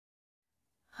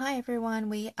Hi everyone,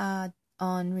 we are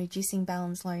on Reducing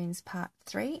Balance Loans Part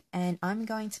 3 and I'm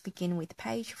going to begin with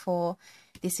page 4,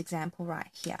 this example right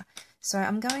here. So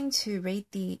I'm going to read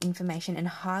the information and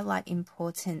highlight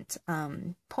important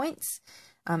points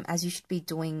as you should be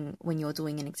doing when you're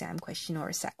doing an exam question or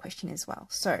a SAT question as well.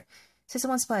 So Sister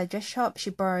wants to buy a dress shop, she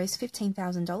borrows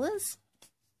 $15,000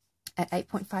 at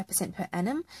 8.5% per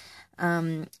annum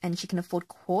and she can afford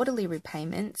quarterly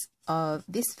repayments of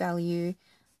this value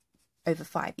over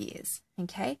 5 years.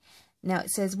 Okay, now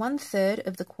it says 1/3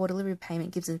 of the quarterly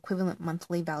repayment gives an equivalent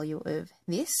monthly value of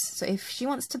this. So if she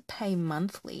wants to pay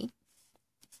monthly,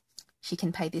 she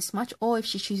can pay this much, or if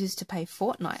she chooses to pay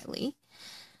fortnightly,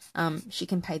 she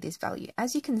can pay this value.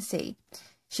 As you can see,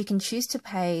 she can choose to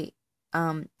pay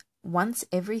once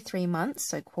every 3 months,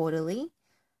 so quarterly,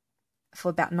 for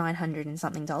about $900 and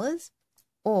something,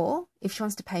 or if she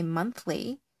wants to pay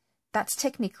monthly, that's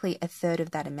technically 1/3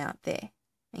 of that amount there.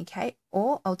 Okay,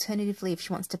 or alternatively, if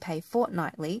she wants to pay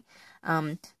fortnightly,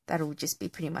 that'll just be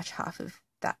pretty much half of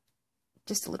that,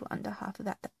 just a little under half of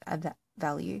that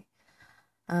value.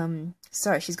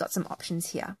 So she's got some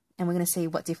options here, and we're going to see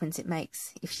what difference it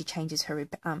makes if she changes her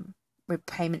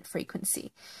repayment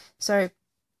frequency. So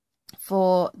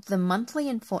for the monthly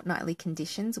and fortnightly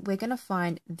conditions, we're going to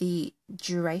find the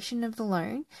duration of the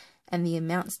loan and the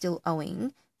amount still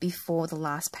owing before the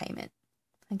last payment.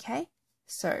 Okay.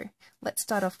 So let's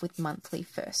start off with monthly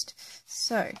first.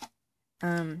 So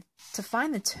to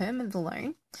find the term of the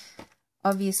loan,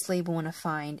 obviously we want to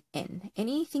find N.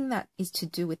 Anything that is to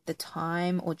do with the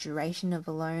time or duration of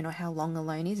a loan or how long a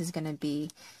loan is going to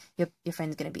be, your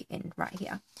friend's going to be N right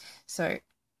here. So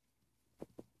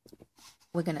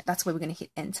that's where we're going to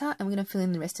hit enter, and we're going to fill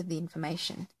in the rest of the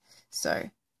information.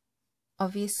 So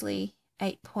obviously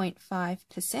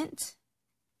 8.5%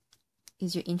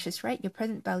 is your interest rate. Your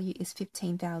present value is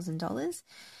 $15,000.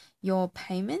 Your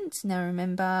payment, now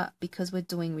remember, because we're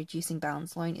doing reducing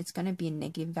balance loan, it's going to be a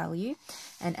negative value.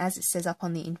 And as it says up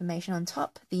on the information on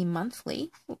top, the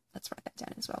monthly, let's write that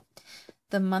down as well.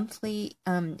 The monthly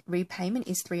repayment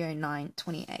is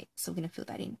 $309.28. So we're going to fill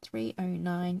that in,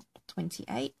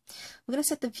 $309.28. We're going to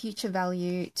set the future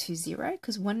value to 0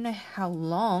 because we want to know how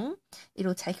long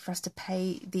it'll take for us to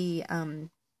pay the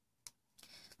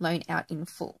loan out in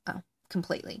full.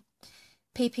 Completely.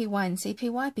 PPY and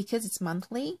CPY, because it's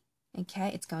monthly, okay,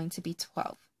 it's going to be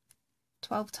 12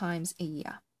 times a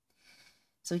year.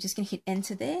 So we're just going to hit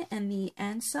enter there, and the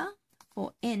answer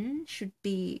for N should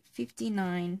be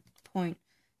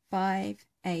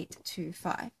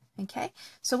 59.5825. Okay,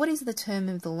 so what is the term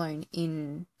of the loan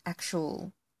in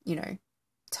actual,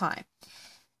 time?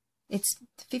 It's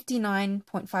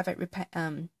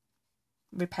 59.58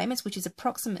 repayments, which is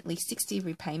approximately 60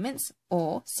 repayments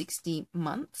or 60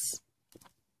 months.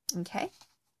 Okay,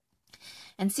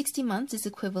 and 60 months is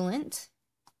equivalent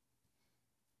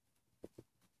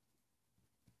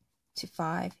to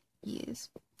 5 years,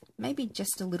 maybe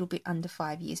just a little bit under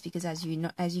 5 years, because as you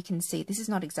can see, this is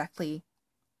not exactly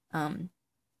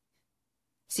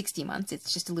 60 months,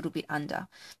 it's just a little bit under,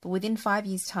 but within 5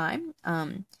 years time,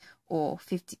 or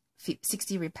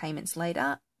 60 repayments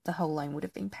later, the whole loan would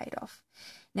have been paid off.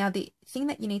 Now, the thing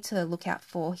that you need to look out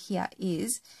for here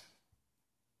is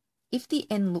if the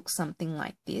N looks something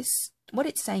like this, what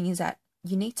it's saying is that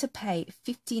you need to pay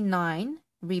 59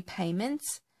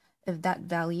 repayments of that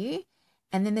value,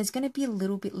 and then there's going to be a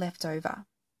little bit left over,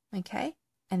 okay?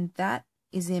 And that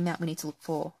is the amount we need to look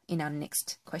for in our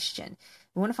next question.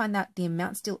 We want to find out the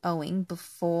amount still owing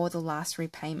before the last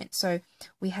repayment. So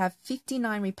we have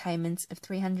 59 repayments of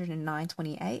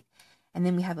 $309.28. And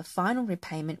then we have a final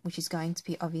repayment, which is going to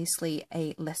be obviously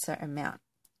a lesser amount.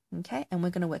 Okay, and we're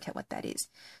going to work out what that is.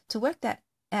 To work that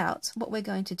out, what we're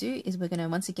going to do is we're going to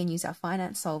once again use our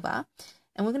finance solver,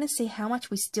 and we're going to see how much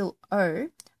we still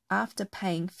owe after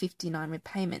paying 59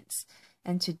 repayments.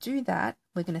 And to do that,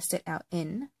 we're going to set our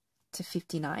N to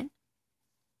 59.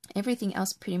 Everything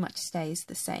else pretty much stays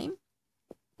the same.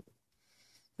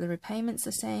 The repayments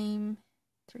the same,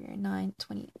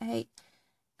 $309.28.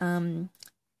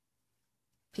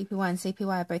 PPY and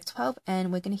CPY are both 12, and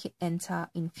we're going to hit enter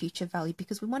in future value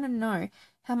because we want to know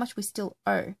how much we still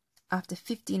owe after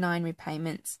 59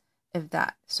 repayments of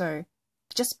that. So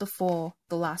just before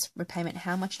the last repayment,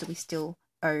 how much do we still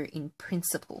owe in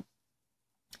principal?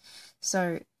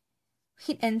 So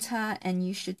hit enter, and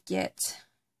you should get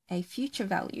a future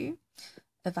value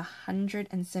of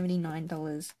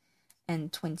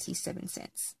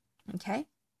 $179.27. Okay,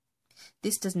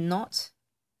 this does not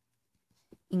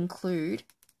include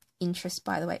interest,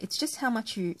 by the way. It's just how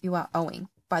much you are owing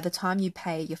by the time you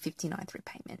pay your 59th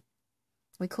repayment.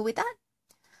 We cool with that?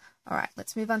 All right,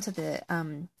 let's move on to the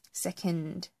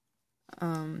second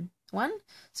one.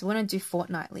 So we're going to do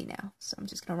fortnightly now. So I'm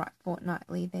just going to write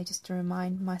fortnightly there just to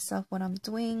remind myself what I'm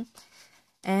doing.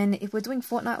 And if we're doing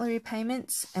fortnightly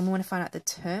repayments and we want to find out the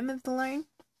term of the loan,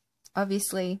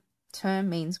 obviously term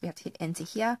means we have to hit enter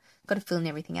here. Got to fill in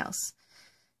everything else.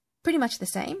 Pretty much the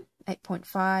same, 8.5,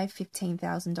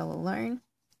 $15,000 loan.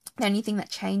 The only thing that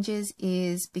changes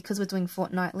is because we're doing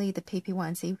fortnightly, the PPY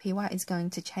and CPY is going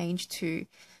to change to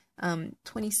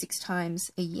 26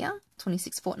 times a year,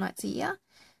 26 fortnights a year.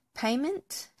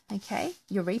 Payment, okay,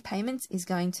 your repayments is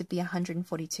going to be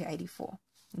 142.84.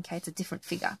 Okay, it's a different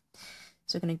figure.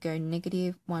 So we're going to go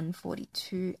negative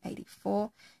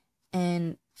 142.84,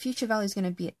 and future value is going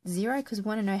to be at 0 because we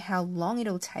want to know how long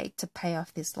it'll take to pay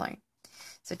off this loan.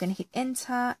 So we're going to hit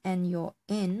enter, and your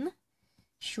N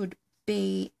should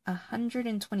be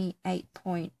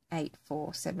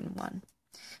 128.8471,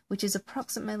 which is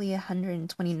approximately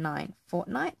 129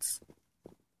 fortnights,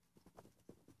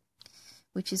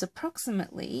 which is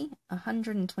approximately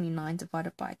 129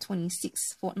 divided by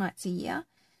 26 fortnights a year,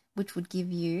 which would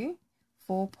give you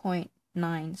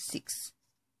 4.96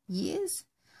 years,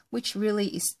 which really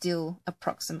is still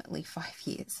approximately 5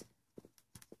 years.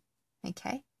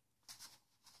 Okay,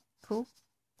 cool.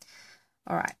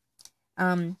 All right.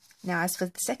 Now, as for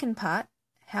the second part,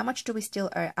 how much do we still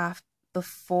owe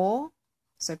before,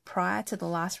 so prior to the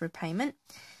last repayment?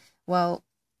 Well,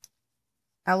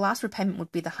 our last repayment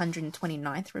would be the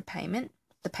 129th repayment.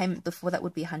 The payment before that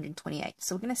would be 128.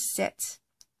 So we're going to set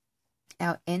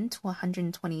our N to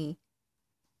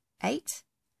 128.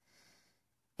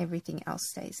 Everything else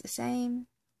stays the same.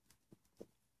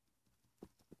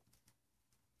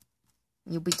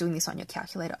 You'll be doing this on your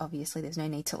calculator, obviously. There's no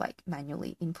need to like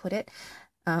manually input it.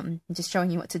 I'm just showing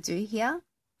you what to do here.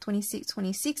 26,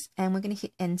 26, and we're going to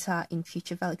hit enter in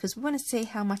future value because we want to see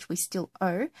how much we still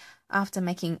owe after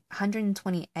making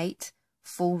 128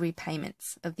 full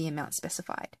repayments of the amount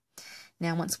specified.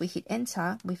 Now, once we hit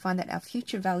enter, we find that our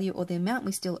future value, or the amount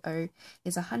we still owe,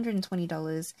 is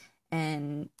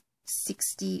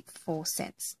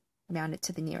 $120.64, rounded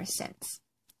to the nearest cents.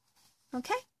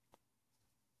 Okay?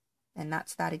 And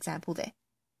that's that example there.